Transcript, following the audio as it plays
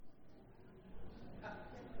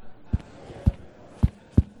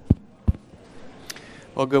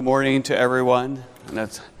Well, good morning to everyone. And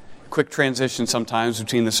that's a quick transition sometimes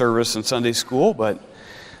between the service and Sunday school, but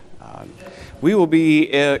we will be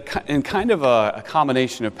in kind of a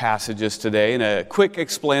combination of passages today and a quick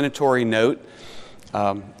explanatory note.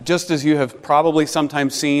 Just as you have probably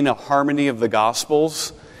sometimes seen a harmony of the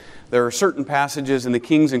Gospels, there are certain passages in the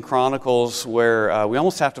Kings and Chronicles where we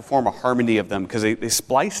almost have to form a harmony of them because they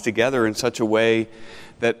splice together in such a way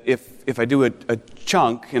that if I do a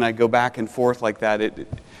chunk and I go back and forth like that, it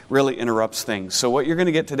really interrupts things. So what you're going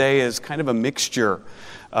to get today is kind of a mixture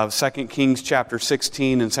of 2 Kings chapter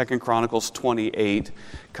 16 and 2 Chronicles 28,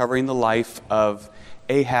 covering the life of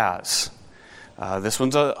Ahaz. This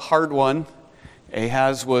one's a hard one.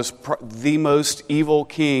 Ahaz was the most evil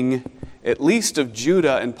king, at least of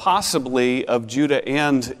Judah and possibly of Judah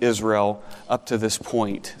and Israel up to this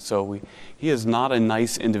point. So he is not a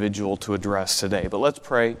nice individual to address today. But let's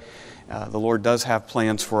pray. The Lord does have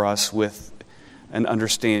plans for us with an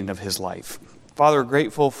understanding of his life. Father,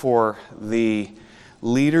 grateful for the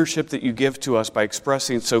leadership that you give to us by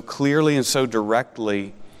expressing so clearly and so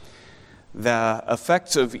directly the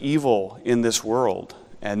effects of evil in this world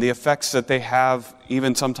and the effects that they have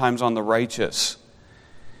even sometimes on the righteous.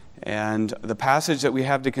 And the passage that we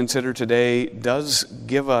have to consider today does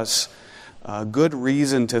give us a good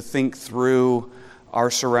reason to think through our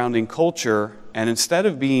surrounding culture, and instead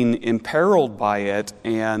of being imperiled by it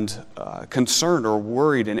and concerned or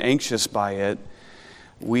worried and anxious by it,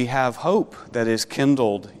 we have hope that is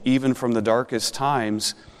kindled even from the darkest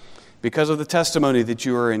times because of the testimony that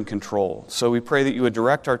you are in control. So we pray that you would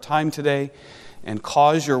direct our time today and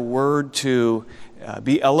cause your word to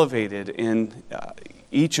be elevated in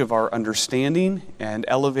each of our understanding and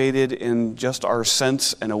elevated in just our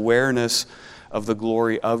sense and awareness of the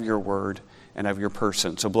glory of your word and of your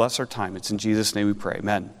person. So bless our time. It's in Jesus' name we pray.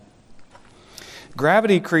 Amen.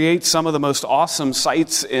 Gravity creates some of the most awesome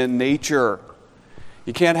sights in nature.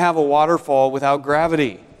 You can't have a waterfall without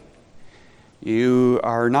gravity. You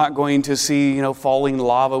are not going to see, falling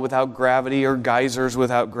lava without gravity or geysers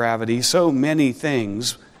without gravity. So many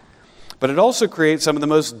things. But it also creates some of the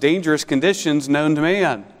most dangerous conditions known to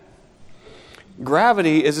man.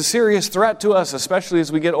 Gravity is a serious threat to us, especially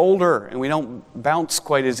as we get older and we don't bounce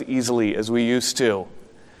quite as easily as we used to.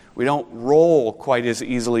 We don't roll quite as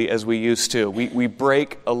easily as we used to. We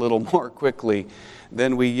break a little more quickly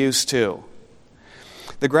than we used to.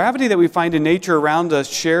 The gravity that we find in nature around us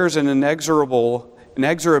shares an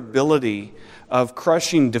inexorability of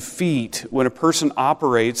crushing defeat when a person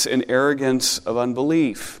operates in arrogance of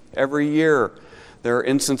unbelief. Every year, there are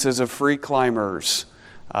instances of free climbers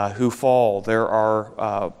who fall. There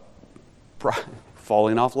are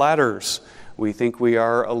falling off ladders. We think we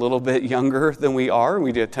are a little bit younger than we are.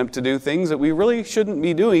 We attempt to do things that we really shouldn't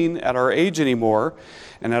be doing at our age anymore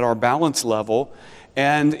and at our balance level.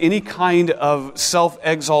 And any kind of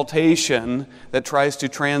self-exaltation that tries to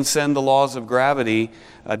transcend the laws of gravity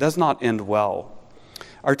does not end well.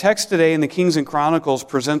 Our text today in the Kings and Chronicles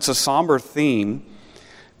presents a somber theme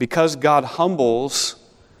because God humbles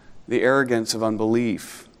the arrogance of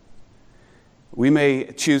unbelief. We may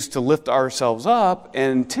choose to lift ourselves up,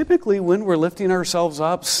 and typically when we're lifting ourselves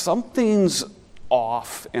up, something's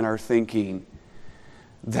off in our thinking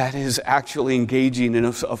that is actually engaging in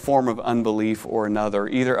a form of unbelief or another.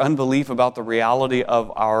 Either unbelief about the reality of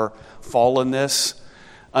our fallenness,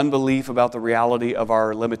 unbelief about the reality of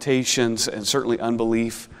our limitations, and certainly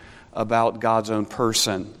unbelief about God's own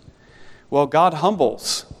person. Well, God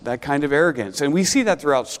humbles that kind of arrogance. And we see that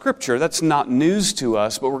throughout Scripture. That's not news to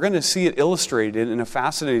us, but we're going to see it illustrated in a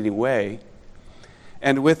fascinating way.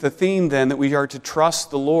 And with the theme then that we are to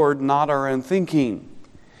trust the Lord, not our own thinking.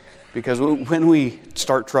 Because when we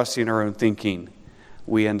start trusting our own thinking,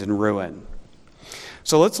 we end in ruin.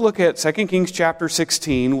 So let's look at 2 Kings chapter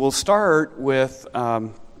 16. We'll start with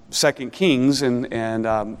 2 Kings,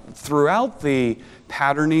 and throughout the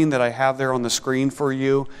patterning that I have there on the screen for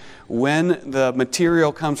you, when the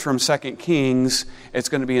material comes from 2 Kings, it's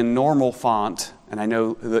going to be in normal font. And I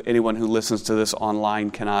know that anyone who listens to this online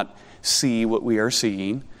cannot see what we are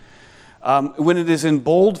seeing. When it is in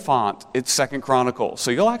bold font, it's 2 Chronicles.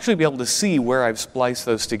 So you'll actually be able to see where I've spliced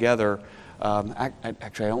those together.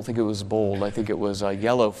 Actually, I don't think it was bold. I think it was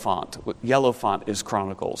yellow font. Yellow font is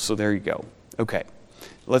Chronicles. So there you go. Okay,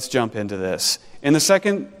 let's jump into this. In the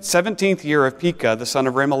 17th year of Pekah, the son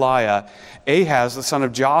of Remaliah, Ahaz, the son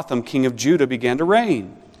of Jotham, king of Judah, began to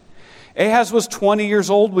reign. Ahaz was 20 years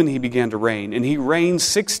old when he began to reign, and he reigned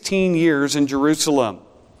 16 years in Jerusalem.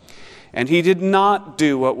 And he did not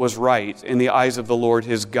do what was right in the eyes of the Lord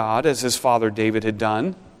his God, as his father David had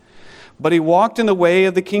done. But he walked in the way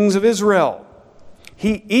of the kings of Israel.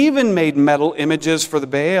 He even made metal images for the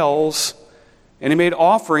Baals, and he made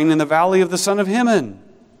offering in the valley of the son of Hinnom.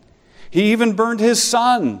 He even burned his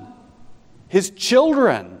son, his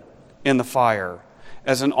children, in the fire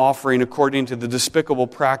as an offering according to the despicable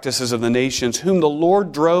practices of the nations, whom the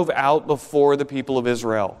Lord drove out before the people of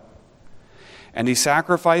Israel. And he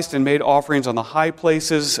sacrificed and made offerings on the high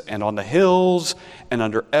places and on the hills and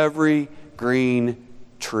under every green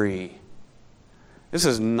tree. This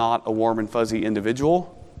is not a warm and fuzzy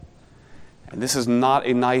individual. And this is not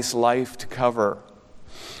a nice life to cover.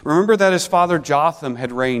 Remember that his father Jotham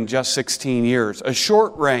had reigned just 16 years, a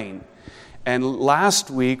short reign. And last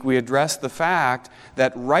week we addressed the fact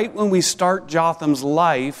that right when we start Jotham's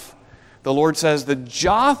life, the Lord says that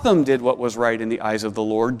Jotham did what was right in the eyes of the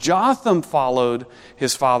Lord. Jotham followed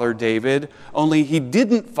his father David, only he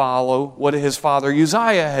didn't follow what his father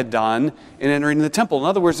Uzziah had done in entering the temple. In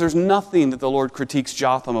other words, there's nothing that the Lord critiques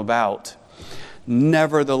Jotham about.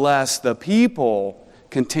 Nevertheless, the people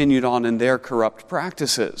continued on in their corrupt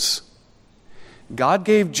practices. God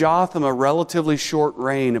gave Jotham a relatively short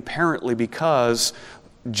reign, apparently because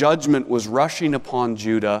judgment was rushing upon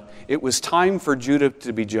Judah. It was time for Judah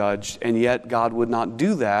to be judged, and yet God would not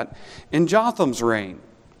do that in Jotham's reign.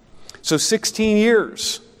 So 16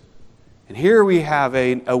 years. And here we have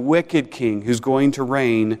a wicked king who's going to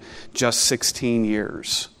reign just 16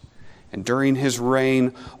 years. And during his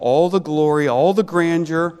reign, all the glory, all the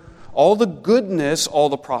grandeur, all the goodness, all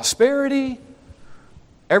the prosperity,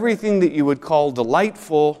 everything that you would call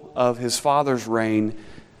delightful of his father's reign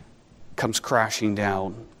comes crashing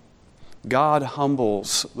down. God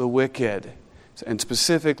humbles the wicked, and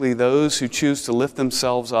specifically those who choose to lift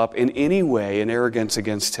themselves up in any way in arrogance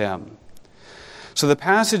against him. So the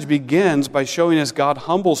passage begins by showing us God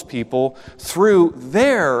humbles people through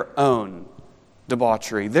their own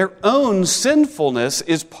debauchery. Their own sinfulness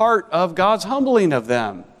is part of God's humbling of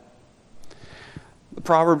them. The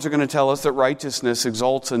Proverbs are going to tell us that righteousness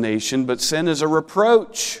exalts a nation, but sin is a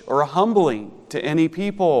reproach or a humbling to any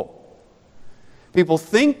people. People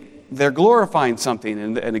think they're glorifying something,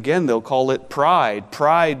 and again, they'll call it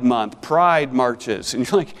Pride Month, Pride marches. And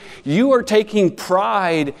you're like, you are taking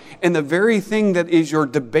pride in the very thing that is your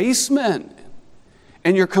debasement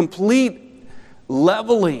and your complete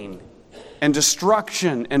leveling and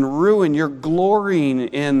destruction and ruin. You're glorying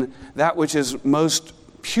in that which is most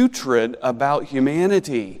putrid about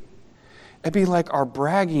humanity. It'd be like our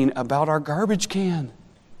bragging about our garbage can.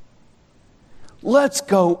 Let's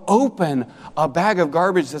go open a bag of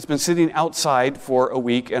garbage that's been sitting outside for a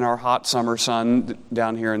week in our hot summer sun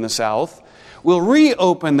down here in the south. We'll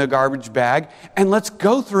reopen the garbage bag and let's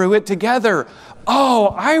go through it together. Oh,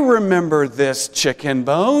 I remember this chicken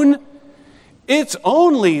bone. It's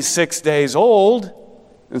only 6 days old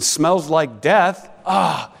and smells like death.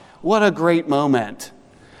 Ah, what a great moment.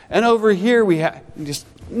 And over here we have just,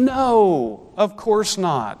 no, of course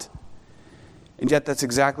not. And yet that's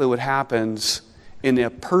exactly what happens in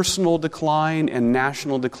a personal decline and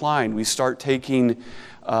national decline. We start taking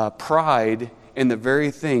pride in the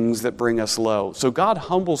very things that bring us low. So God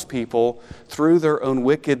humbles people through their own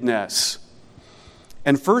wickedness.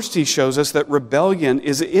 And first he shows us that rebellion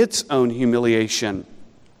is its own humiliation.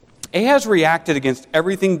 Ahaz reacted against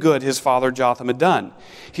everything good his father Jotham had done.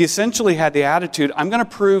 He essentially had the attitude, I'm going to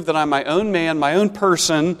prove that I'm my own man, my own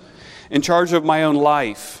person, in charge of my own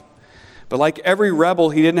life. But like every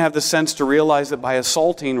rebel, he didn't have the sense to realize that by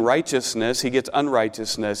assaulting righteousness, he gets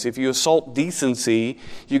unrighteousness. If you assault decency,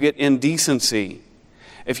 you get indecency.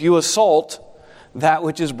 If you assault that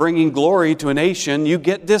which is bringing glory to a nation, you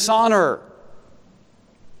get dishonor.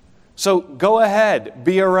 So go ahead,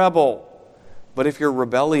 be a rebel. But if you're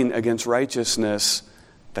rebelling against righteousness,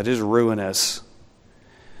 that is ruinous.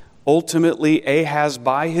 Ultimately, Ahaz,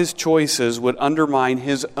 by his choices, would undermine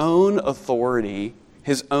his own authority,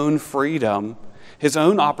 his own freedom, his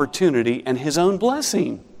own opportunity, and his own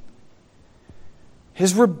blessing.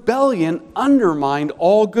 His rebellion undermined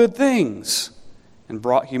all good things and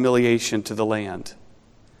brought humiliation to the land.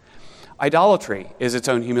 Idolatry is its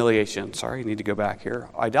own humiliation. Sorry, I need to go back here.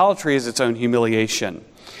 Idolatry is its own humiliation.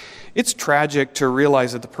 It's tragic to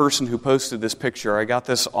realize that the person who posted this picture, I got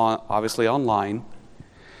this obviously online.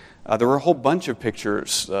 There were a whole bunch of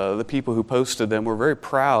pictures. The people who posted them were very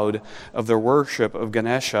proud of their worship of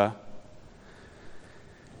Ganesha.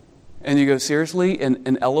 And you go, seriously?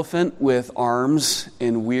 An elephant with arms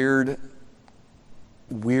in weird,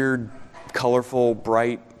 colorful,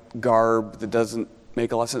 bright garb that doesn't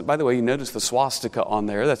make a lot of sense. By the way, you notice the swastika on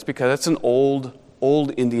there. That's because that's an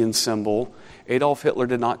old Indian symbol. Adolf Hitler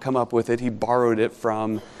did not come up with it. He borrowed it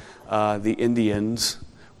from the Indians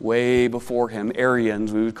way before him.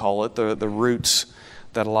 Aryans, we would call it, the roots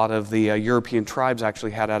that a lot of the European tribes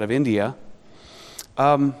actually had out of India.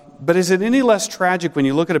 But is it any less tragic when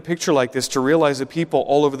you look at a picture like this to realize that people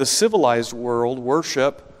all over the civilized world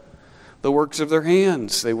worship the works of their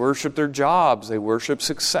hands? They worship their jobs. They worship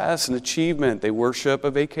success and achievement. They worship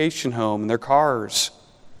a vacation home and their cars.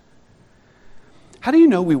 How do you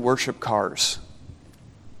know we worship cars?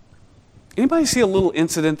 Anybody see a little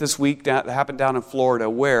incident this week that happened down in Florida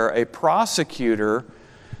where a prosecutor,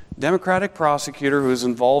 Democratic prosecutor who was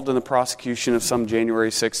involved in the prosecution of some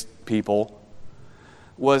January 6th people,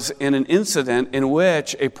 was in an incident in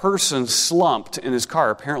which a person slumped in his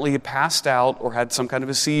car. Apparently he passed out or had some kind of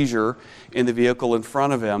a seizure in the vehicle in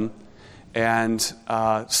front of him and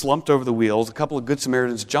slumped over the wheels. A couple of Good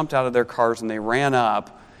Samaritans jumped out of their cars and they ran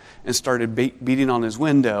up and started beating on his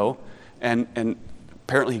window. And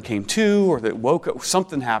apparently he came to, or they woke up,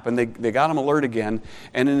 something happened. They got him alert again.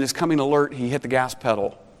 And in his coming alert, he hit the gas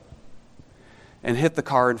pedal and hit the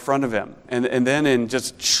car in front of him. And then in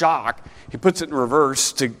just shock, he puts it in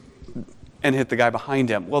reverse and hit the guy behind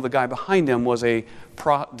him. Well, the guy behind him was a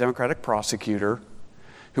Democratic prosecutor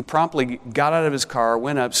who promptly got out of his car,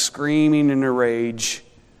 went up screaming in a rage,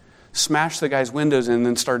 smashed the guy's windows in, and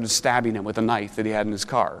then started stabbing him with a knife that he had in his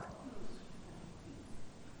car.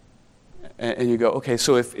 And you go, okay,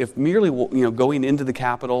 so if merely going into the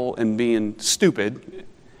Capitol and being stupid,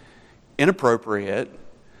 inappropriate,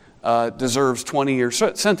 deserves 20-year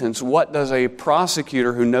sentence, what does a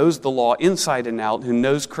prosecutor who knows the law inside and out, who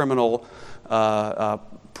knows criminal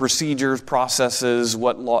procedures, processes,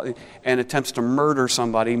 what law, and attempts to murder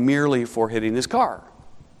somebody merely for hitting his car?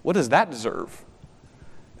 What does that deserve,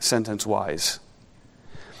 sentence-wise?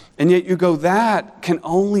 And yet you go, that can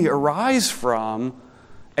only arise from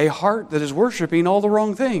a heart that is worshiping all the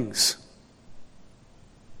wrong things.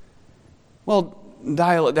 Well,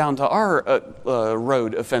 dial it down to our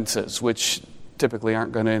road offenses, which typically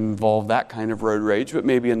aren't going to involve that kind of road rage, but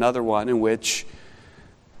maybe another one in which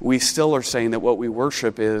we still are saying that what we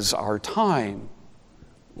worship is our time,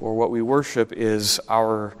 or what we worship is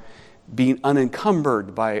our being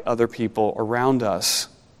unencumbered by other people around us.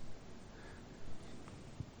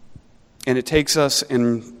 And it takes us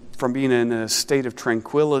from being in a state of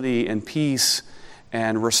tranquility and peace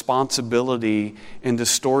and responsibility and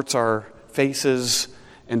distorts our faces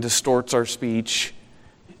and distorts our speech,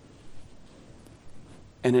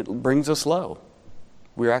 and it brings us low.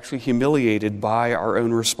 We're actually humiliated by our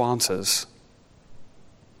own responses.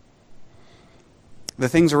 The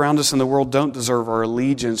things around us in the world don't deserve our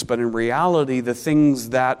allegiance, but in reality, the things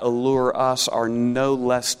that allure us are no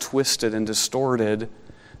less twisted and distorted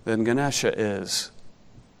than Ganesha is.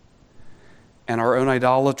 And our own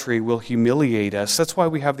idolatry will humiliate us. That's why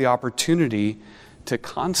we have the opportunity to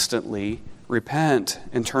constantly repent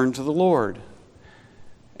and turn to the Lord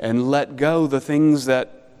and let go the things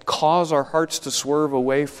that cause our hearts to swerve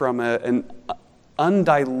away from an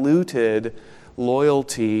undiluted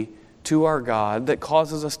loyalty to our God that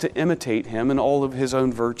causes us to imitate Him in all of His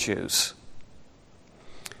own virtues.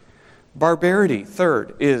 Barbarity,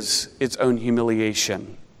 third, is its own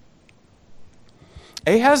humiliation.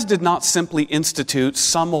 Ahaz did not simply institute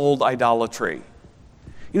some old idolatry.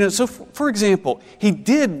 So for example, he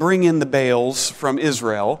did bring in the Baals from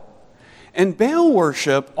Israel, and Baal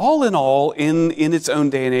worship, all in all, in its own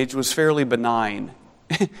day and age, was fairly benign.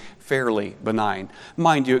 Fairly benign.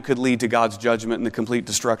 Mind you, it could lead to God's judgment and the complete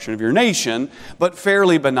destruction of your nation, but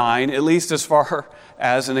fairly benign, at least as far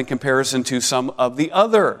as and in comparison to some of the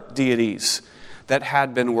other deities that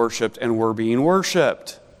had been worshipped and were being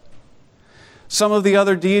worshipped. Some of the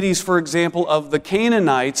other deities, for example, of the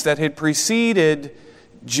Canaanites that had preceded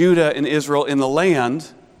Judah and Israel in the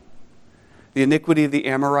land, the iniquity of the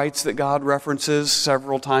Amorites that God references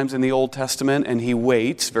several times in the Old Testament, and He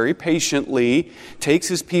waits very patiently, takes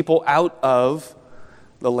His people out of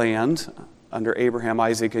the land under Abraham,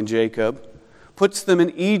 Isaac, and Jacob, puts them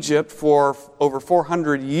in Egypt for over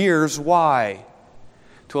 400 years. Why?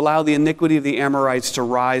 To allow the iniquity of the Amorites to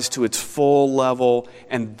rise to its full level,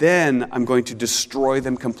 and then I'm going to destroy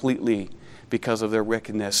them completely because of their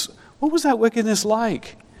wickedness. What was that wickedness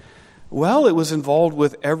like? Well, it was involved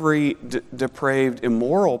with every depraved,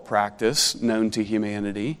 immoral practice known to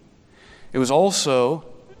humanity. It was also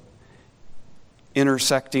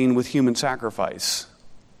intersecting with human sacrifice.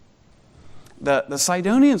 The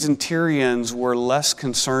Sidonians and Tyrians were less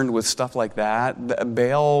concerned with stuff like that.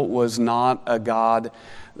 Baal was not a god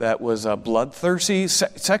that was bloodthirsty.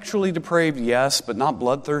 Sexually depraved, yes, but not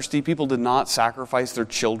bloodthirsty. People did not sacrifice their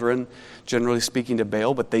children, generally speaking, to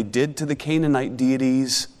Baal, but they did to the Canaanite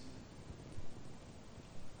deities,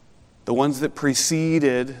 the ones that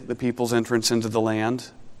preceded the people's entrance into the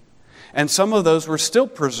land. And some of those were still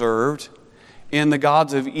preserved in the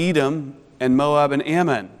gods of Edom and Moab and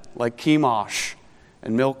Ammon, like Chemosh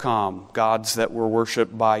and Milcom, gods that were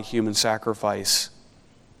worshipped by human sacrifice.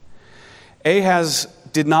 Ahaz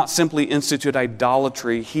did not simply institute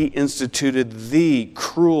idolatry, he instituted the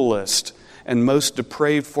cruelest and most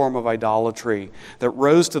depraved form of idolatry that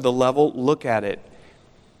rose to the level, look at it.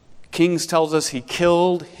 Kings tells us he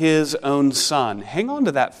killed his own son. Hang on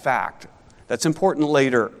to that fact. That's important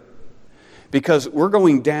later. Because we're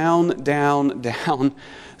going down, down, down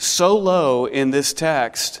so low in this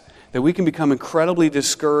text that we can become incredibly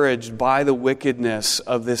discouraged by the wickedness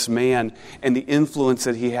of this man and the influence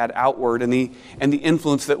that he had outward and the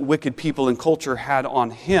influence that wicked people and culture had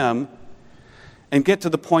on him, and get to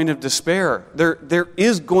the point of despair. There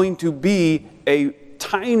is going to be a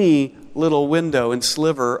tiny little window and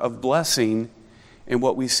sliver of blessing in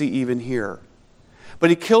what we see even here. But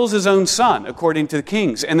he kills his own son, according to the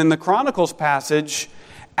Kings. And in the Chronicles passage,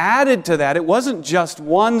 added to that, it wasn't just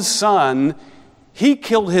one son. He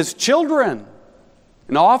killed his children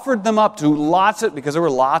and offered them up to because there were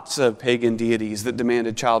lots of pagan deities that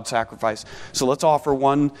demanded child sacrifice. So let's offer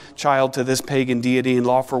one child to this pagan deity and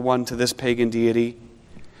offer one to this pagan deity.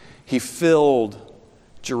 He filled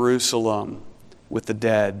Jerusalem with the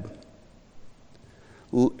dead.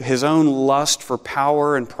 His own lust for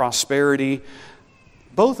power and prosperity,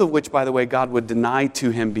 both of which, by the way, God would deny to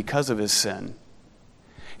him because of his sin.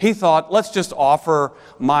 He thought, let's just offer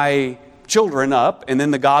my children up, and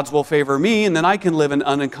then the gods will favor me, and then I can live an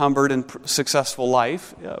unencumbered and successful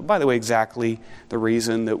life. By the way, exactly the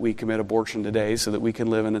reason that we commit abortion today, so that we can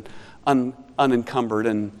live in an unencumbered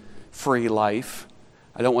and free life.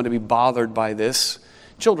 I don't want to be bothered by this.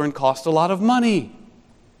 Children cost a lot of money,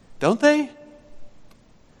 don't they?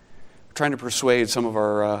 We're trying to persuade some of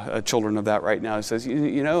our children of that right now. It says,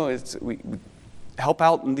 we help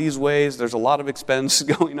out in these ways. There's a lot of expense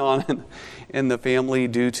going on in the family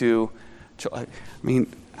due to,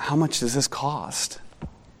 how much does this cost?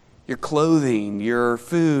 Your clothing, your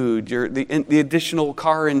food, the additional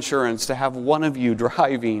car insurance to have one of you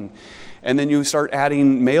driving. And then you start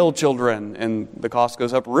adding male children and the cost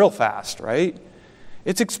goes up real fast, right?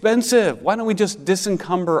 It's expensive. Why don't we just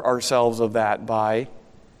disencumber ourselves of that by...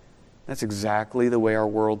 That's exactly the way our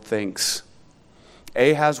world thinks.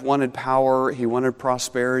 Ahaz wanted power, he wanted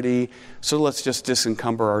prosperity, so let's just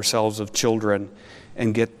disencumber ourselves of children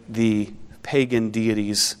and get the pagan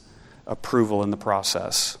deities' approval in the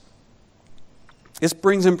process. This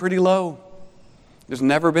brings him pretty low. There's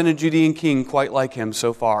never been a Judean king quite like him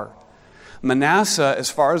so far. Manasseh, as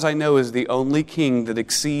far as I know, is the only king that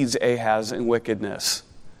exceeds Ahaz in wickedness.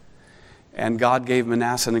 And God gave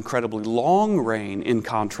Manasseh an incredibly long reign in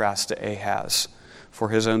contrast to Ahaz for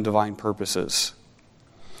his own divine purposes.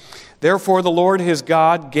 Therefore, the Lord his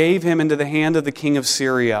God gave him into the hand of the king of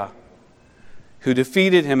Syria, who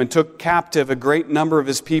defeated him and took captive a great number of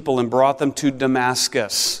his people and brought them to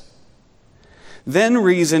Damascus. Then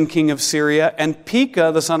Rezin, king of Syria, and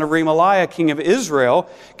Pekah, the son of Remaliah, king of Israel,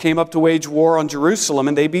 came up to wage war on Jerusalem,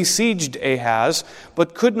 and they besieged Ahaz,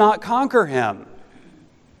 but could not conquer him.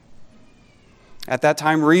 At that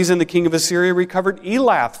time, Rezin, the king of Assyria, recovered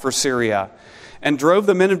Elath for Syria and drove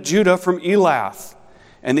the men of Judah from Elath.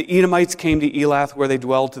 And the Edomites came to Elath, where they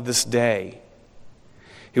dwell to this day.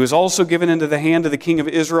 He was also given into the hand of the king of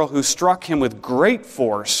Israel, who struck him with great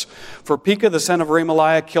force. For Pekah, the son of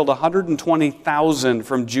Remaliah, killed 120,000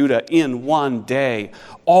 from Judah in one day,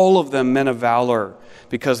 all of them men of valor,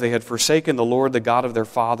 because they had forsaken the Lord, the God of their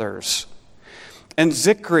fathers. And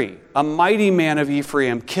Zikri, a mighty man of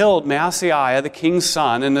Ephraim, killed Maaseiah, the king's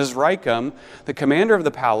son, and Azrikam, the commander of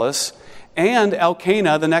the palace, and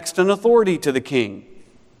Elkanah, the next in authority to the king.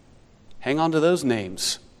 Hang on to those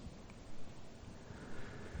names.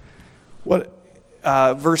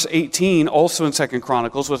 Verse 18, also in 2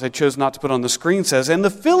 Chronicles, which I chose not to put on the screen, says, and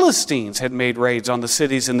the Philistines had made raids on the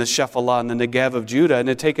cities in the Shephelah and the Negev of Judah, and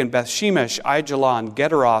had taken Beth-Shemesh, Aijalon,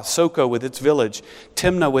 Gederoth, Soko with its village,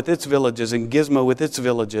 Timnah with its villages, and Gizmo with its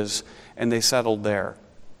villages, and they settled there.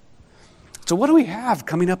 So what do we have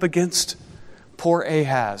coming up against poor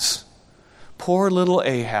Ahaz? Poor little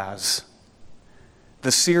Ahaz.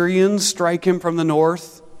 The Syrians strike him from the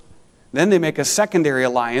north. Then they make a secondary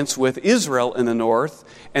alliance with Israel in the north,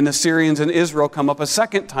 and the Syrians and Israel come up a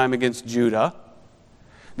second time against Judah.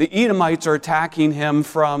 The Edomites are attacking him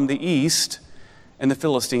from the east, and the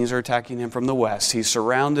Philistines are attacking him from the west. He's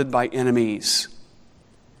surrounded by enemies.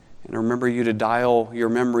 And I remember you to dial your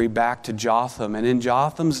memory back to Jotham. And in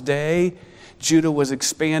Jotham's day, Judah was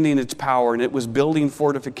expanding its power, and it was building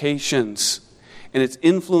fortifications. And its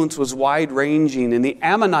influence was wide-ranging, and the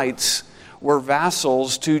Ammonites were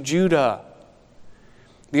vassals to Judah.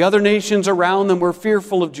 The other nations around them were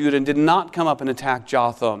fearful of Judah and did not come up and attack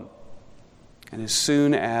Jotham. And as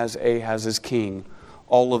soon as Ahaz is king,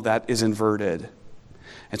 all of that is inverted.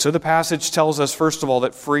 And so the passage tells us, first of all,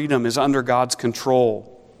 that freedom is under God's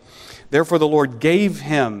control. Therefore, the Lord gave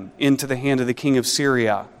him into the hand of the king of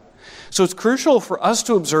Syria. So it's crucial for us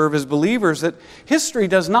to observe as believers that history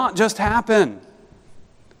does not just happen.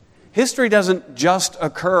 History doesn't just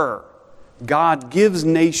occur. God gives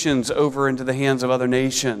nations over into the hands of other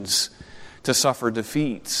nations to suffer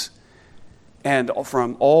defeats. And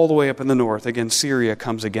from all the way up in the north, again, Syria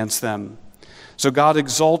comes against them. So God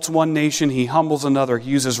exalts one nation, he humbles another. He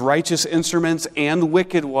uses righteous instruments and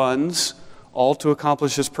wicked ones, all to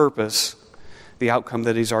accomplish his purpose, the outcome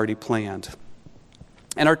that he's already planned.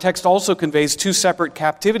 And our text also conveys two separate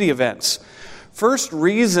captivity events. First,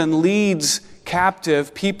 Rezin leads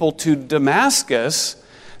captive people to Damascus.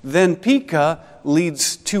 Then Pekah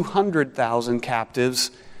leads 200,000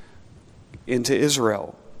 captives into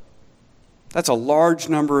Israel. That's a large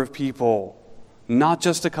number of people. Not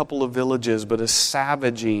just a couple of villages, but a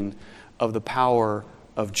savaging of the power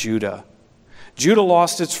of Judah. Judah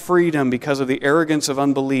lost its freedom because of the arrogance of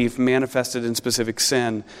unbelief manifested in specific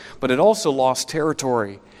sin, but it also lost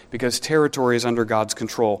territory because territory is under God's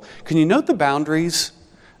control. Can you note the boundaries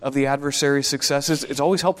of the adversary's successes? It's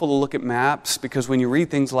always helpful to look at maps because when you read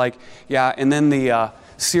things like, and then the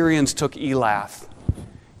Syrians took Elath,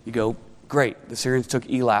 you go, great, the Syrians took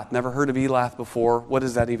Elath. Never heard of Elath before. What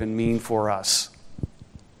does that even mean for us?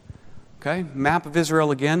 Okay, map of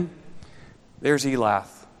Israel again. There's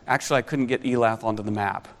Elath. Actually, I couldn't get Elath onto the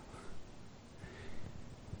map.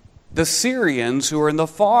 The Syrians, who are in the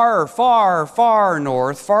far, far, far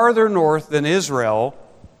north, farther north than Israel,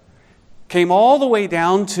 came all the way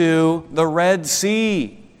down to the Red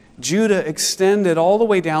Sea. Judah extended all the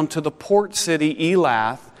way down to the port city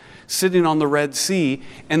Elath, sitting on the Red Sea,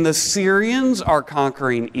 and the Syrians are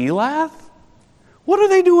conquering Elath? What are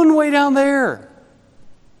they doing way down there?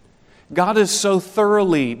 God is so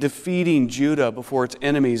thoroughly defeating Judah before its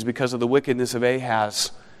enemies because of the wickedness of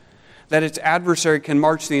Ahaz that its adversary can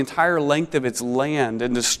march the entire length of its land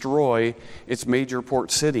and destroy its major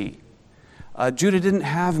port city. Judah didn't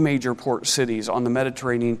have major port cities on the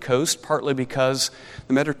Mediterranean coast, partly because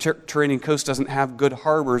the Mediterranean coast doesn't have good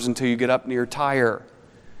harbors until you get up near Tyre.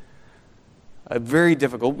 Very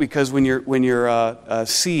difficult because when your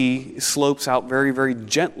sea slopes out very, very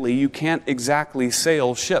gently, you can't exactly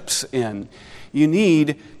sail ships in. You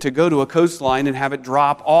need to go to a coastline and have it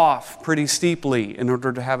drop off pretty steeply in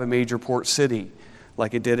order to have a major port city,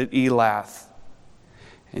 like it did at Elath.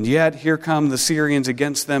 And yet, here come the Syrians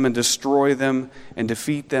against them and destroy them and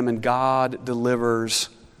defeat them, and God delivers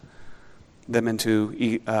them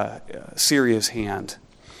into Syria's hand.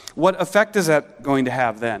 What effect is that going to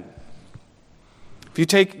have then? If you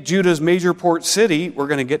take Judah's major port city, we're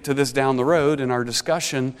going to get to this down the road in our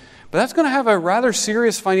discussion, but that's going to have a rather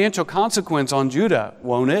serious financial consequence on Judah,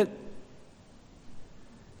 won't it?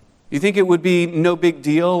 You think it would be no big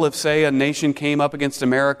deal if, say, a nation came up against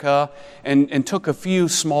America and took a few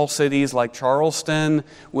small cities like Charleston,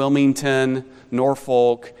 Wilmington,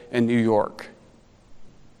 Norfolk, and New York?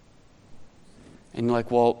 And you're like,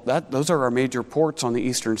 well, those are our major ports on the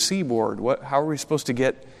eastern seaboard. How are we supposed to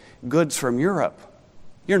get goods from Europe?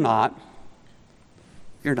 You're not.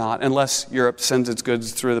 You're not, unless Europe sends its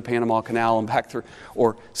goods through the Panama Canal and back through,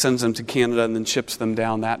 or sends them to Canada and then ships them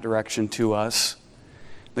down that direction to us.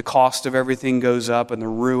 The cost of everything goes up and the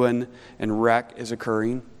ruin and wreck is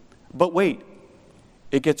occurring. But wait,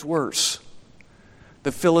 it gets worse.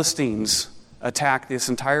 The Philistines attack this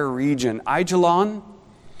entire region. Aijalon,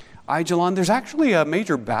 there's actually a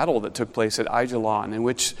major battle that took place at Aijalon in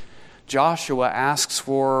which Joshua asks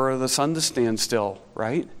for the sun to stand still,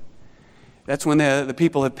 right? That's when the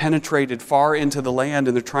people have penetrated far into the land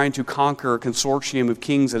and they're trying to conquer a consortium of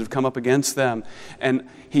kings that have come up against them. And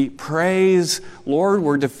he prays, Lord,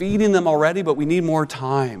 we're defeating them already, but we need more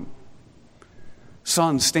time.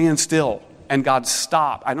 Sun, stand still. And God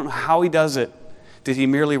stopped. I don't know how he does it. Did he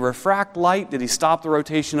merely refract light? Did he stop the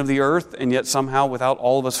rotation of the earth and yet somehow without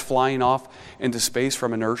all of us flying off into space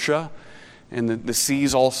from inertia? And the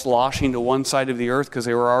seas all sloshing to one side of the earth because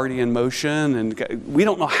they were already in motion. And we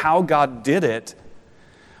don't know how God did it.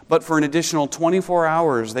 But for an additional 24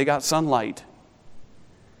 hours, they got sunlight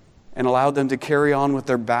and allowed them to carry on with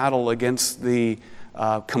their battle against the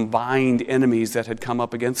combined enemies that had come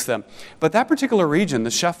up against them. But that particular region, the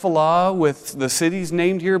Shephelah with the cities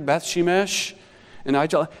named here, Beth Shemesh and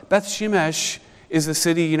Aijalon. Beth Shemesh is the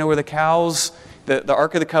city, where the cows The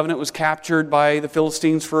Ark of the Covenant was captured by the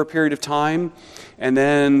Philistines for a period of time, and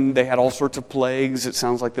then they had all sorts of plagues. It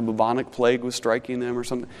sounds like the bubonic plague was striking them or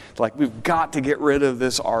something. It's like, we've got to get rid of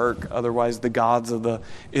this ark, otherwise the gods of the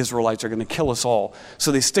Israelites are going to kill us all.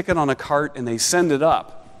 So they stick it on a cart and they send it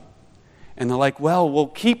up. And they're like, well, we'll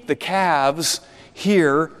keep the calves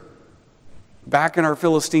here back in our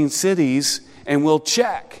Philistine cities, and we'll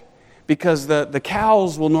check. Because the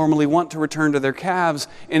cows will normally want to return to their calves,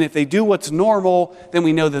 and if they do what's normal, then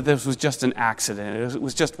we know that this was just an accident. It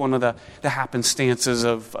was just one of the happenstances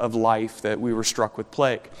of life that we were struck with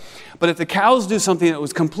plague. But if the cows do something that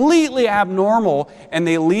was completely abnormal, and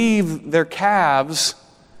they leave their calves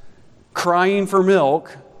crying for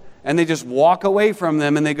milk, and they just walk away from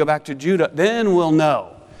them and they go back to Judah, then we'll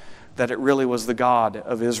know that it really was the God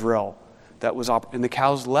of Israel that was up. And the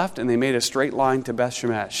cows left, and they made a straight line to Beth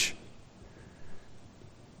Shemesh.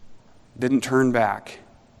 Didn't turn back.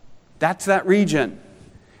 That's that region.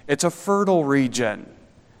 It's a fertile region.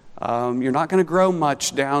 You're not going to grow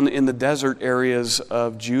much down in the desert areas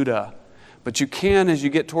of Judah, but you can as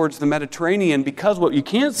you get towards the Mediterranean, because what you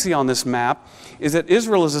can't see on this map is that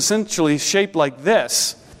Israel is essentially shaped like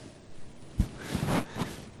this.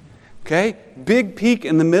 Okay? Big peak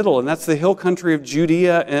in the middle, and that's the hill country of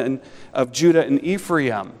Judah and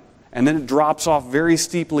Ephraim. And then it drops off very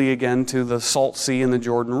steeply again to the Salt Sea and the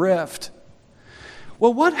Jordan Rift.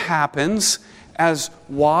 Well, what happens as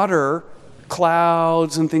water,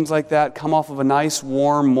 clouds, and things like that come off of a nice,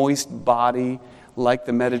 warm, moist body like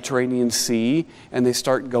the Mediterranean Sea, and they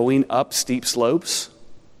start going up steep slopes?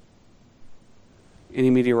 Any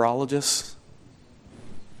meteorologists?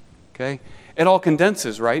 Okay. It all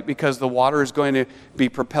condenses, right? Because the water is going to be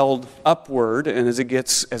propelled upward, and as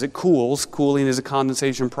it cools, cooling is a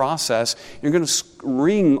condensation process, you're going to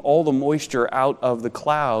wring all the moisture out of the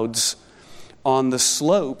clouds on the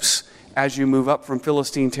slopes as you move up from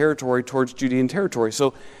Philistine territory towards Judean territory.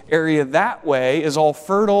 So area that way is all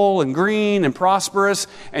fertile and green and prosperous,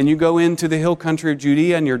 and you go into the hill country of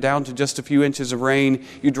Judea and you're down to just a few inches of rain.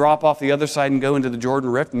 You drop off the other side and go into the Jordan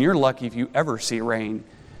Rift, and you're lucky if you ever see rain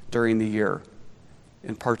during the year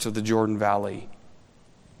in parts of the Jordan Valley.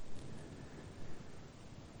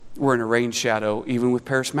 We're in a rain shadow even with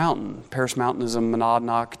Paris Mountain. Paris Mountain is a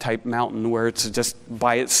monadnock type mountain where it's just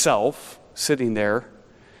by itself sitting there,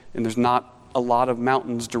 and there's not a lot of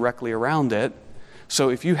mountains directly around it. So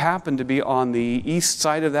if you happen to be on the east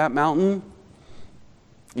side of that mountain,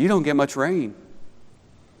 you don't get much rain.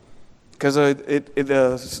 Because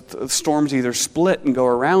the storms either split and go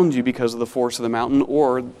around you because of the force of the mountain,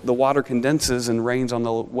 or the water condenses and rains on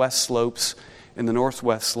the west slopes and the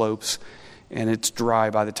northwest slopes, and it's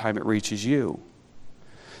dry by the time it reaches you.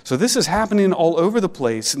 So this is happening all over the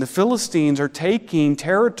place, and the Philistines are taking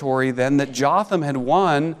territory then that Jotham had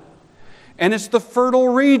won, and it's the fertile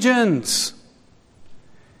regions.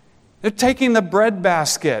 They're taking the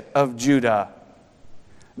breadbasket of Judah.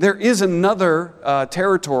 There is another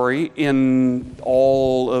territory in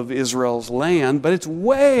all of Israel's land, but it's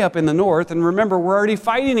way up in the north. And remember, we're already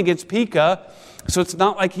fighting against Pekah, so it's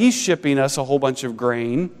not like he's shipping us a whole bunch of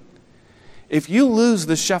grain. If you lose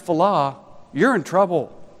the Shephelah, you're in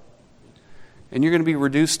trouble. And you're going to be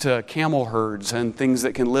reduced to camel herds and things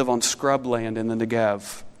that can live on scrub land in the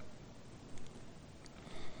Negev.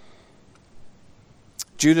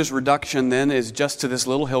 Judah's reduction then is just to this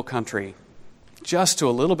little hill country. Just to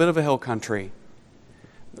a little bit of a hill country,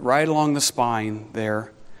 right along the spine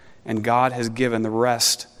there, and God has given the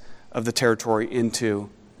rest of the territory into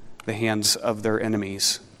the hands of their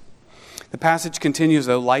enemies. The passage continues,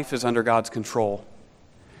 though, life is under God's control.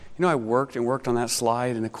 You know, I worked on that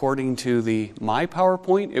slide, and according to my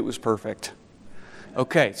PowerPoint, it was perfect.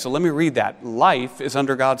 Okay, so let me read that. Life is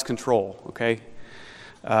under God's control, okay?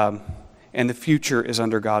 And the future is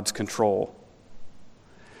under God's control.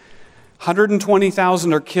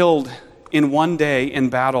 120,000 are killed in one day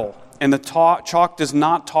in battle. And the passage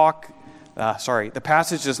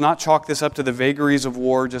does not chalk this up to the vagaries of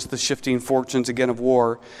war, just the shifting fortunes again of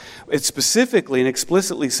war. It specifically and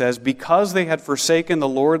explicitly says, because they had forsaken the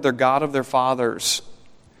Lord, their God of their fathers.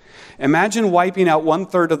 Imagine wiping out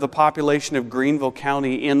 1/3 of the population of Greenville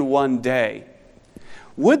County in one day.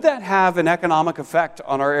 Would that have an economic effect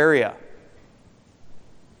on our area?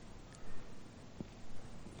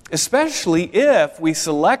 Especially if we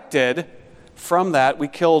selected from that, we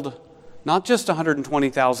killed not just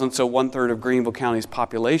 120,000, so 1/3 of Greenville County's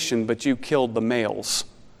population, but you killed the males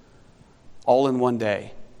all in one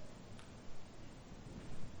day.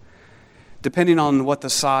 Depending on what the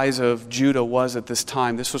size of Judah was at this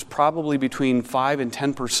time, this was probably between 5 and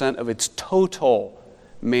 10% of its total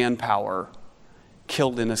manpower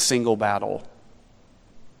killed in a single battle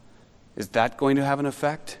Is that going to have an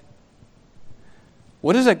effect?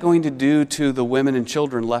 What is that going to do to the women and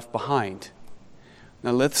children left behind?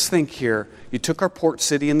 Now let's think here. You took our port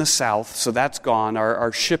city in the south, so that's gone.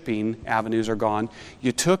 Our shipping avenues are gone.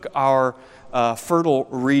 You took our fertile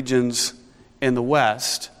regions in the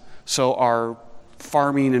west, so our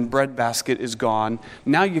farming and breadbasket is gone.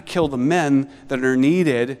 Now you kill the men that are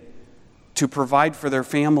needed to provide for their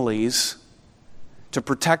families, to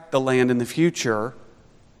protect the land in the future,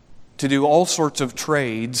 to do all sorts of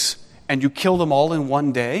trades, and you kill them all in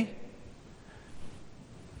one day?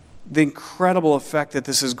 The incredible effect that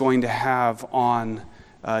this is going to have on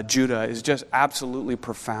Judah is just absolutely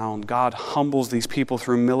profound. God humbles these people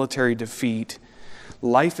through military defeat.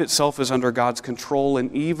 Life itself is under God's control,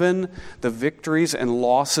 and even the victories and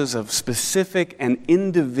losses of specific and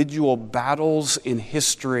individual battles in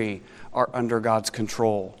history are under God's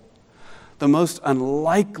control. The most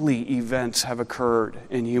unlikely events have occurred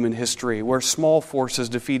in human history where small forces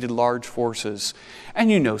defeated large forces. And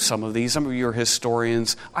you know some of these. Some of you are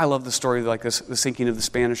historians. I love the story like this, the sinking of the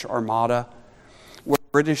Spanish Armada, where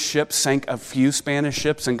British ships sank a few Spanish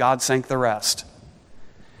ships and God sank the rest.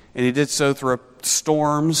 And he did so through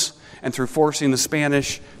storms and through forcing the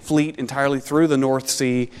Spanish fleet entirely through the North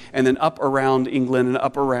Sea and then up around England and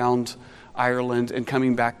up around Ireland and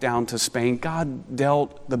coming back down to Spain. God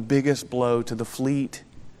dealt the biggest blow to the fleet.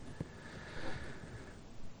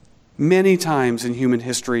 Many times in human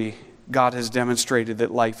history, God has demonstrated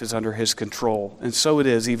that life is under His control, and so it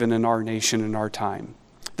is even in our nation in our time.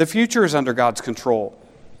 The future is under God's control.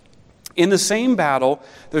 In the same battle,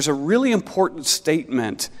 there's a really important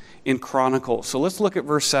statement in Chronicles. So let's look at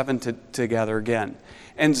verse 7 together again.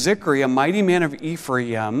 And Zikri, a mighty man of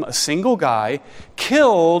Ephraim, a single guy,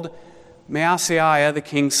 killed Maaseiah, the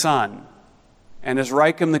king's son, and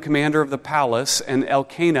Azrikam, the commander of the palace, and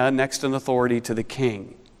Elkanah, next in authority to the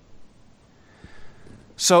king.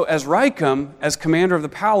 So Azrikam, as commander of the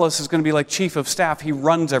palace, is going to be like chief of staff. He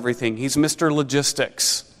runs everything. He's Mr.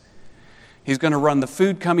 Logistics. He's going to run the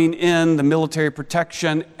food coming in, the military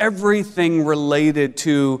protection, everything related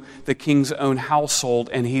to the king's own household,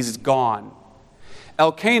 and he's gone.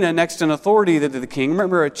 Elkanah, next in authority to the king.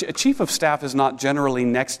 Remember, a chief of staff is not generally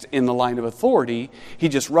next in the line of authority. He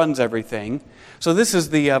just runs everything. So this is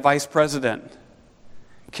the vice president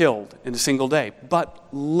killed in a single day. But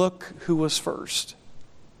look who was first.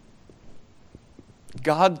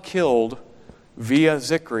 God killed, via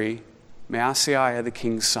Zikri, Maaseiah, the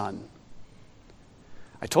king's son.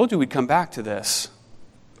 I told you we'd come back to this.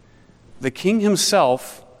 The king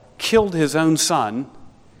himself killed his own son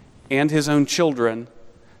and his own children,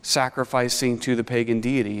 sacrificing to the pagan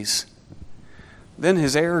deities. Then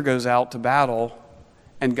his heir goes out to battle,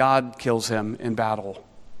 and God kills him in battle.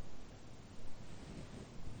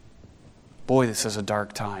 Boy, this is a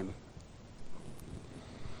dark time.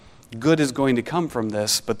 Good is going to come from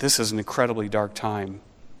this, but this is an incredibly dark time.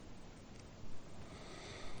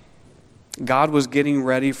 God was getting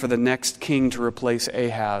ready for the next king to replace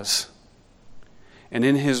Ahaz. And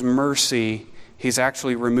in His mercy, He's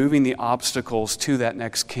actually removing the obstacles to that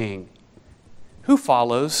next king. Who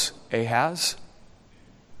follows Ahaz?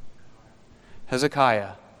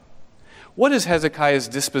 Hezekiah. What is Hezekiah's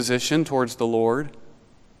disposition towards the Lord?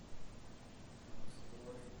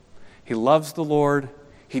 He loves the Lord.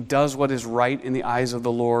 He does what is right in the eyes of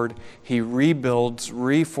the Lord. He rebuilds,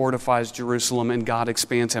 refortifies Jerusalem, and God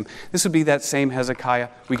expands him. This would be that same Hezekiah.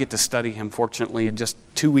 We get to study him, fortunately, in just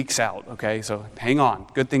 2 weeks out, okay? So hang on.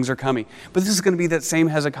 Good things are coming. But this is going to be that same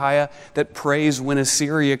Hezekiah that prays when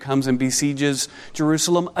Assyria comes and besieges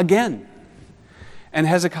Jerusalem again. And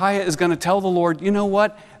Hezekiah is going to tell the Lord, you know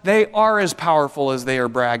what? They are as powerful as they are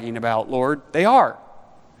bragging about, Lord. They are.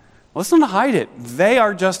 Let's not hide it. They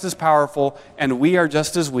are just as powerful and we are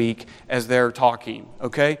just as weak as they're talking,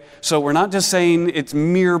 okay? So we're not just saying it's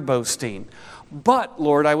mere boasting. But,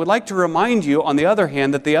 Lord, I would like to remind you, on the other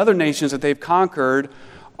hand, that the other nations that they've conquered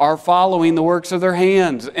are following the works of their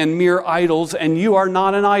hands and mere idols, and you are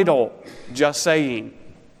not an idol. Just saying.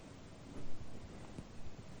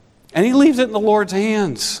 And he leaves it in the Lord's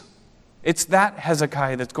hands. It's that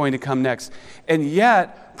Hezekiah that's going to come next. And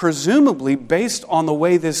yet, presumably, based on the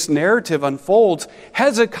way this narrative unfolds,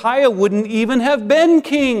 Hezekiah wouldn't even have been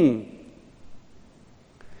king.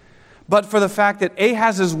 But for the fact that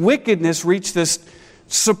Ahaz's wickedness reached this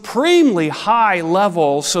supremely high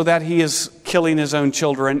level so that he is killing his own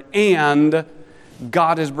children, and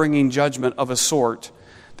God is bringing judgment of a sort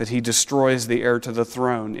that he destroys the heir to the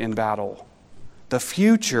throne in battle. The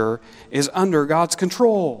future is under God's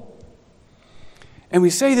control. And we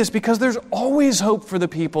say this because there's always hope for the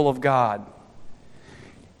people of God.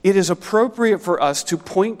 it is appropriate for us to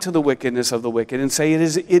point to the wickedness of the wicked and say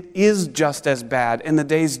it is just as bad, and the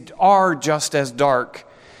days are just as dark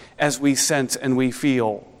as we sense and we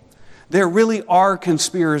feel. There really are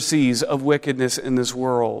conspiracies of wickedness in this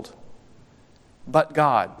world. But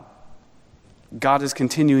God is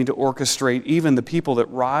continuing to orchestrate even the people that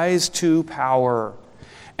rise to power.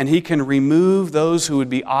 And He can remove those who would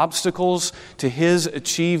be obstacles to His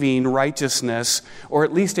achieving righteousness, or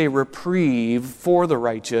at least a reprieve for the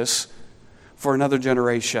righteous for another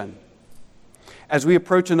generation. As we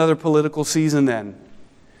approach another political season then,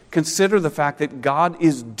 consider the fact that God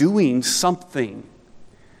is doing something.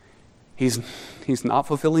 He's not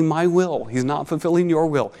fulfilling my will. He's not fulfilling your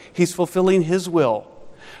will. He's fulfilling His will.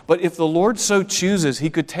 But if the Lord so chooses,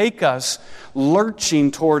 He could take us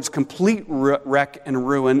lurching towards complete wreck and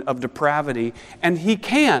ruin of depravity, and He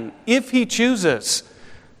can, if He chooses,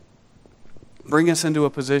 bring us into a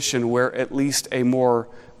position where at least a more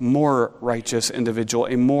righteous individual,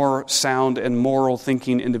 a more sound and moral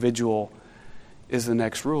thinking individual is the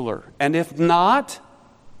next ruler. And if not,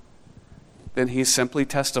 then He's simply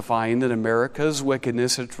testifying that America's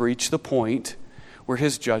wickedness has reached the point where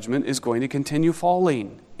His judgment is going to continue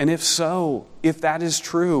falling. And if so, if that is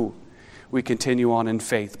true, we continue on in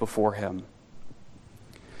faith before Him.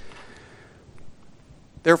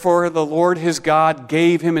 Therefore, the Lord his God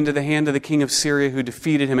gave him into the hand of the king of Syria, who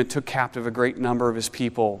defeated him and took captive a great number of his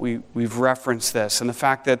people. We've referenced this. And the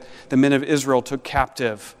fact that the men of Israel took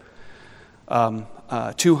captive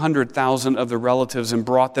 200,000 of their relatives and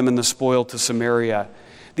brought them in the spoil to Samaria.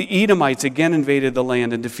 The Edomites again invaded the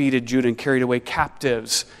land and defeated Judah and carried away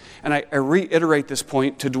captives. And I reiterate this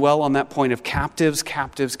point to dwell on that point of captives.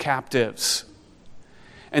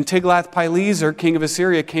 And Tiglath-Pileser, king of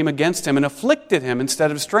Assyria, came against him and afflicted him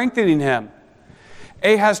instead of strengthening him.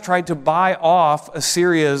 Ahaz tried to buy off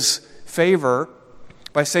Assyria's favor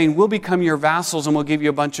by saying, we'll become your vassals and we'll give you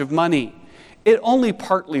a bunch of money. It only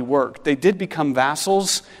partly worked. They did become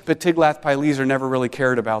vassals, but Tiglath-Pileser never really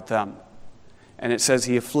cared about them. And it says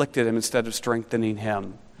he afflicted him instead of strengthening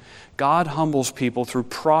him. God humbles people through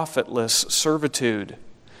profitless servitude.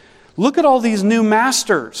 Look at all these new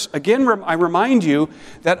masters. Again, I remind you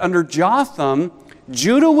that under Jotham,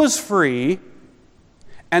 Judah was free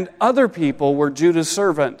and other people were Judah's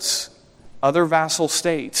servants, other vassal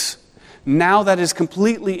states. Now that is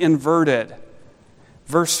completely inverted.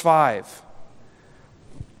 Verse 5.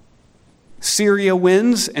 Syria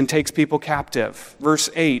wins and takes people captive. Verse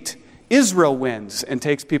 8. Israel wins and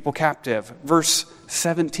takes people captive. Verse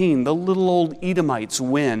 17, the little old Edomites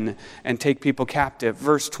win and take people captive.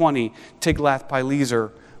 Verse 20,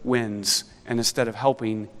 Tiglath-Pileser wins, and instead of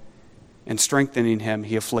helping and strengthening him,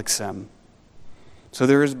 he afflicts them. So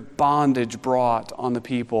there is bondage brought on the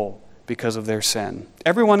people because of their sin.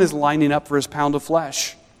 Everyone is lining up for his pound of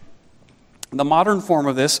flesh. The modern form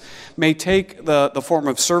of this may take the form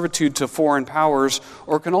of servitude to foreign powers,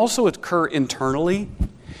 or can also occur internally.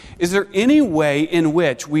 Is there any way in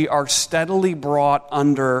which we are steadily brought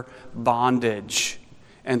under bondage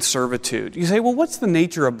and servitude? You say, well, what's the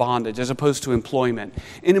nature of bondage as opposed to employment?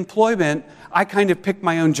 In employment, I kind of pick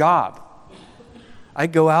my own job. I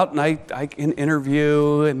go out and I can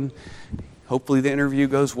interview, and hopefully the interview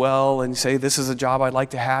goes well, and say, this is a job I'd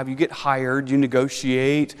like to have. You get hired, you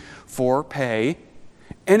negotiate for pay,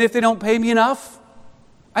 and if they don't pay me enough,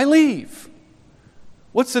 I leave.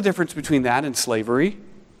 What's the difference between that and slavery?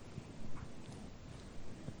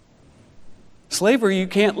 Slavery, you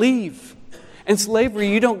can't leave. In slavery,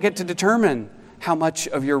 you don't get to determine how much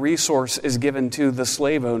of your resource is given to the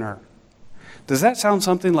slave owner. Does that sound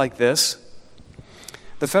something like this?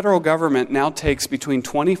 The federal government now takes between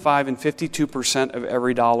 25 and 52% of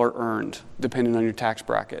every dollar earned, depending on your tax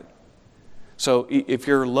bracket. So if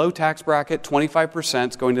you're low tax bracket,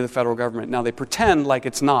 25% is going to the federal government. Now they pretend like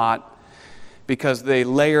it's not, because they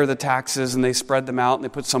layer the taxes and they spread them out and they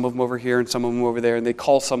put some of them over here and some of them over there, and they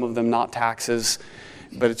call some of them not taxes,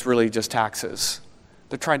 but it's really just taxes.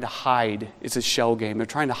 They're trying to hide. It's a shell game. They're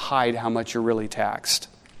trying to hide how much you're really taxed.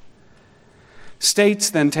 States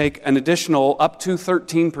then take an additional up to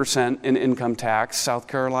 13% in income tax. South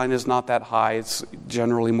Carolina is not that high. It's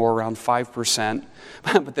generally more around 5%.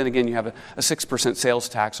 But then again, you have a 6% sales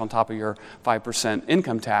tax on top of your 5%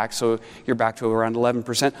 income tax, so you're back to around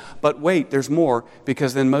 11%. But wait, there's more,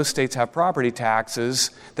 because then most states have property taxes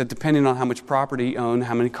that, depending on how much property you own,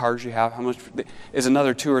 how many cars you have, how much is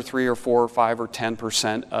another 2 or 3 or 4 or 5 or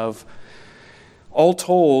 10% of, all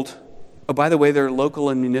told. Oh, by the way, there are local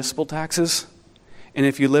and municipal taxes. And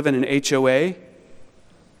if you live in an HOA,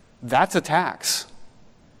 that's a tax.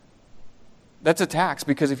 That's a tax,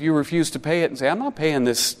 because if you refuse to pay it and say, I'm not paying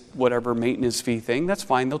this whatever maintenance fee thing, that's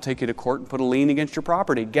fine. They'll take you to court and put a lien against your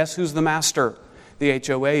property. Guess who's the master? The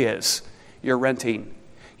HOA is. You're renting.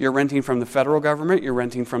 You're renting from the federal government, you're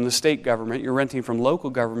renting from the state government, you're renting from local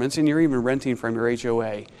governments, and you're even renting from your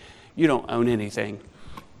HOA. You don't own anything.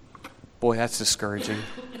 Boy, that's discouraging.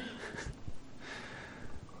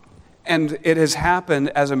 And it has happened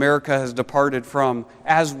as America has departed from,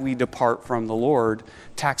 as we depart from the Lord,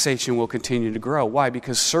 taxation will continue to grow. Why?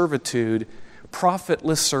 Because servitude,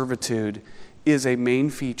 profitless servitude, is a main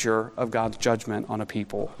feature of God's judgment on a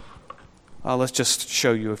people. Let's just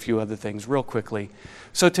show you a few other things real quickly.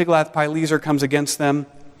 So Tiglath-Pileser comes against them.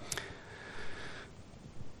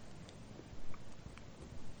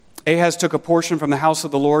 Ahaz took a portion from the house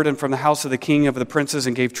of the Lord and from the house of the king of the princes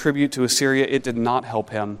and gave tribute to Assyria. It did not help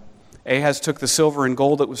him. Ahaz took the silver and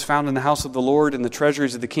gold that was found in the house of the Lord and the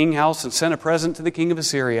treasuries of the king's house and sent a present to the king of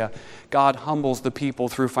Assyria. God humbles the people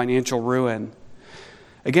through financial ruin.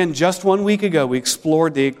 Again, just 1 week ago, we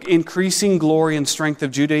explored the increasing glory and strength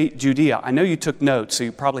of Judea. I know you took notes, so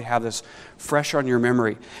you probably have this fresh on your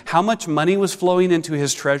memory. How much money was flowing into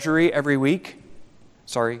his treasury every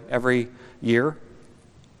year?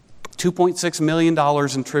 $2.6 million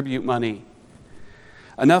in tribute money.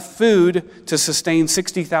 Enough food to sustain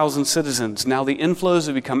 60,000 citizens. Now the inflows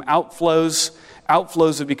have become outflows.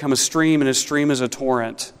 Outflows have become a stream, and a stream is a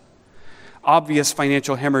torrent. Obvious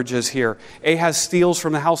financial hemorrhages here. Ahaz steals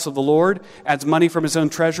from the house of the Lord, adds money from his own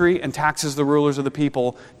treasury, and taxes the rulers of the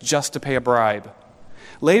people just to pay a bribe.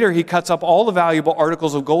 Later, he cuts up all the valuable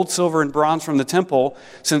articles of gold, silver, and bronze from the temple,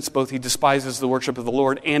 since both he despises the worship of the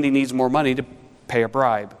Lord and he needs more money to pay a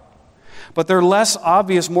bribe. But there are less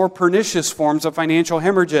obvious, more pernicious forms of financial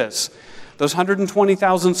hemorrhages. Those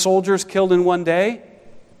 120,000 soldiers killed in one day,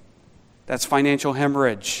 that's financial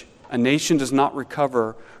hemorrhage. A nation does not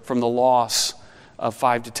recover from the loss of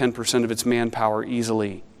 5 to 10% of its manpower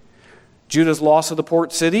easily. Judah's loss of the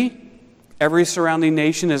port city, every surrounding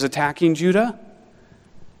nation is attacking Judah.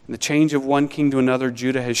 In the change of one king to another,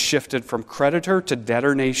 Judah has shifted from creditor to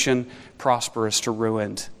debtor nation, prosperous to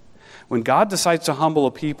ruined. When God decides to humble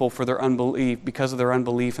a people for their unbelief, because of their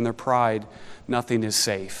unbelief and their pride, nothing is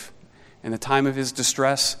safe. In the time of his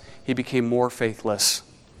distress, he became more faithless.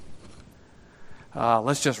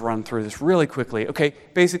 Let's just run through this really quickly. Okay,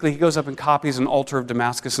 basically he goes up and copies an altar of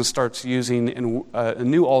Damascus and starts using a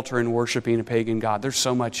new altar and worshiping a pagan god. There's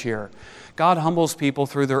so much here. God humbles people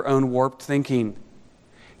through their own warped thinking.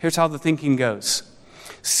 Here's how the thinking goes.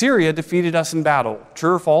 Syria defeated us in battle.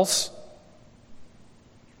 True or false?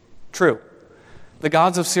 True. The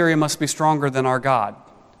gods of Syria must be stronger than our God.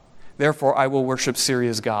 Therefore, I will worship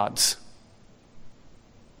Syria's gods.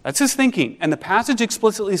 That's his thinking, and the passage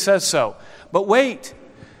explicitly says so. But wait,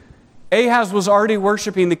 Ahaz was already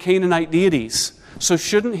worshiping the Canaanite deities, so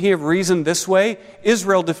shouldn't he have reasoned this way?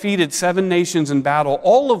 Israel defeated 7 nations in battle,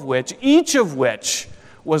 each of which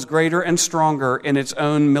was greater and stronger in its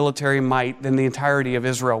own military might than the entirety of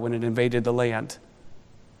Israel when it invaded the land.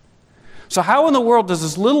 So how in the world does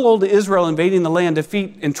this little old Israel invading the land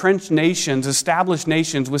defeat entrenched nations, established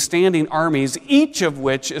nations with standing armies, each of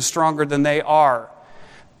which is stronger than they are?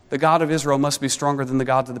 The God of Israel must be stronger than the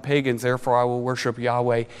gods of the pagans, therefore I will worship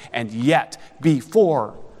Yahweh. And yet,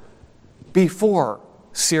 before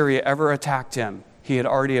Syria ever attacked him, he had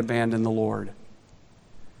already abandoned the Lord.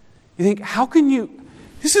 You think,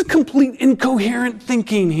 this is complete incoherent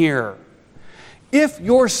thinking here. If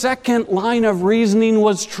your second line of reasoning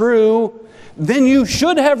was true, then you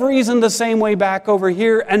should have reasoned the same way back over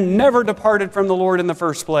here and never departed from the Lord in the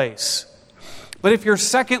first place. But if your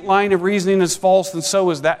second line of reasoning is false, then so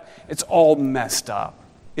is that. It's all messed up.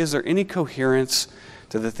 Is there any coherence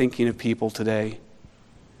to the thinking of people today?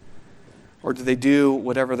 Or do they do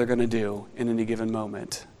whatever they're going to do in any given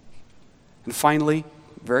moment? And finally,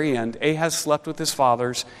 very end, Ahaz slept with his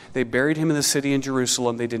fathers. They buried him in the city in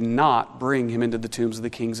Jerusalem. They did not bring him into the tombs of the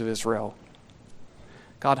kings of Israel.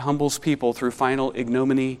 God humbles people through final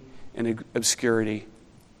ignominy and obscurity.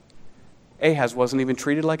 Ahaz wasn't even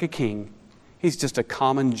treated like a king. He's just a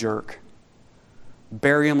common jerk.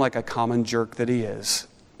 Bury him like a common jerk that he is.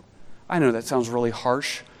 I know that sounds really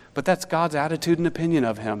harsh, but that's God's attitude and opinion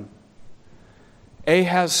of him.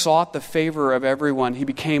 Ahaz sought the favor of everyone. He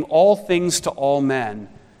became all things to all men,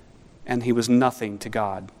 and he was nothing to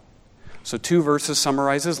God. So 2 verses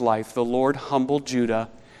summarize his life. The Lord humbled Judah,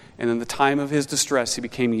 and in the time of his distress, he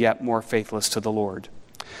became yet more faithless to the Lord.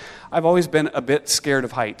 I've always been a bit scared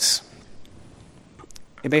of heights.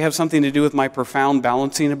 It may have something to do with my profound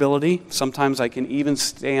balancing ability. Sometimes I can even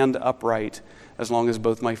stand upright as long as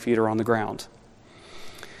both my feet are on the ground.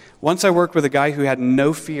 Once I worked with a guy who had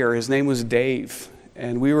no fear. His name was Dave,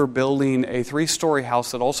 and we were building a 3-story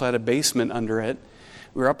house that also had a basement under it.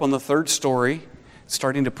 We were up on the 3rd story,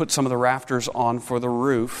 starting to put some of the rafters on for the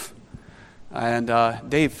roof, and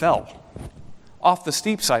Dave fell off the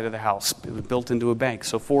steep side of the house. It was built into a bank,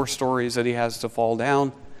 so 4 stories that he has to fall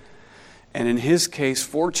down. And in his case,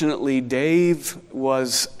 fortunately, Dave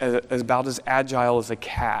was about as agile as a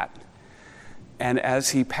cat. And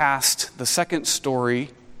as he passed the 2nd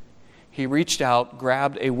story, he reached out,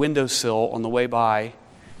 grabbed a windowsill on the way by,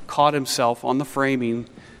 caught himself on the framing,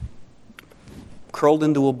 curled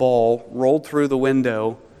into a ball, rolled through the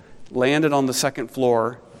window, landed on the 2nd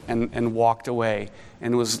floor, and walked away,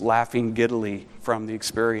 and was laughing giddily from the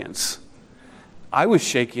experience. I was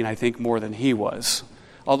shaking, I think, more than he was,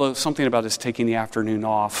 although something about his taking the afternoon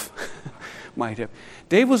off might have.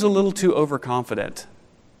 Dave was a little too overconfident.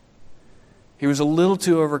 He was a little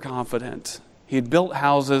too overconfident. He had built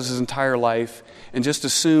houses his entire life and just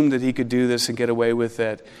assumed that he could do this and get away with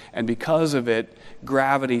it. And because of it,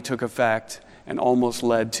 gravity took effect and almost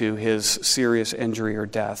led to his serious injury or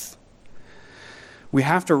death. We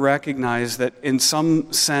have to recognize that in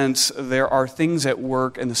some sense there are things at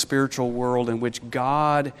work in the spiritual world in which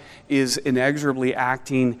God is inexorably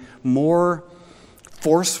acting more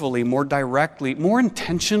forcefully, more directly, more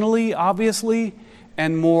intentionally, obviously,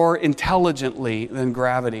 and more intelligently than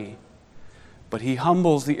gravity. But he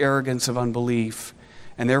humbles the arrogance of unbelief,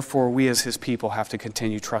 and therefore we as his people have to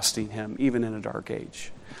continue trusting him, even in a dark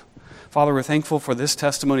age. Father, we're thankful for this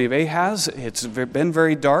testimony of Ahaz. It's been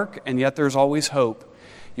very dark, and yet there's always hope.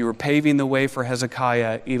 You were paving the way for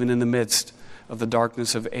Hezekiah, even in the midst of the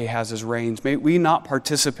darkness of Ahaz's reigns. May we not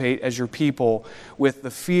participate as your people with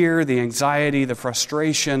the fear, the anxiety, the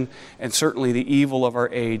frustration, and certainly the evil of our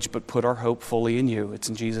age, but put our hope fully in you. It's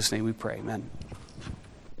in Jesus' name we pray. Amen.